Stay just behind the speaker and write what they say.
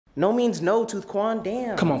No means no, Tooth Quan,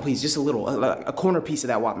 damn. Come on, please, just a little, a corner piece of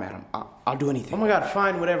that wop, madam. I'll do anything. Oh my God,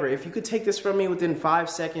 fine, whatever. If you could take this from me within 5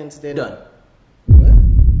 seconds, then... Done. What?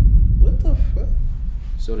 What the fuck?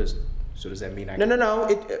 So does that mean I can... No.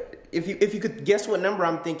 If you could guess what number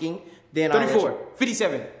I'm thinking, then 34,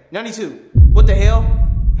 57, 92. What the hell?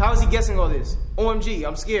 How is he guessing all this? OMG,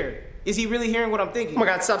 I'm scared. Is he really hearing what I'm thinking? Oh my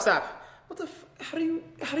God, stop. What the how do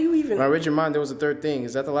you even... When I read your mind, there was a third thing.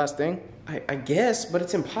 Is that the last thing? I guess, but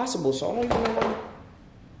it's impossible, so I don't even know.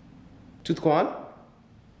 Tooth Quan?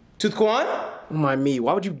 Tooth Quan? Oh my me,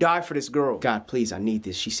 why would you die for this girl? God, please, I need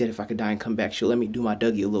this. She said if I could die and come back, she'll let me do my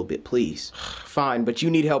Dougie a little bit, please. Fine, but you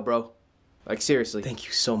need help, bro. Like, seriously. Thank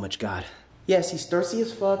you so much, God. Yes, he's thirsty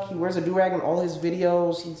as fuck. He wears a do-rag in all his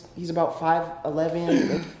videos. He's about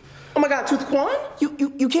 5'11". Oh my God, Tooth Quan?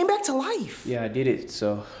 You came back to life. Yeah, I did it,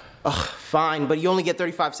 so... Ugh, fine, but you only get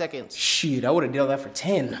 35 seconds. Shit, I would've done that for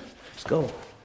 10. Let's go.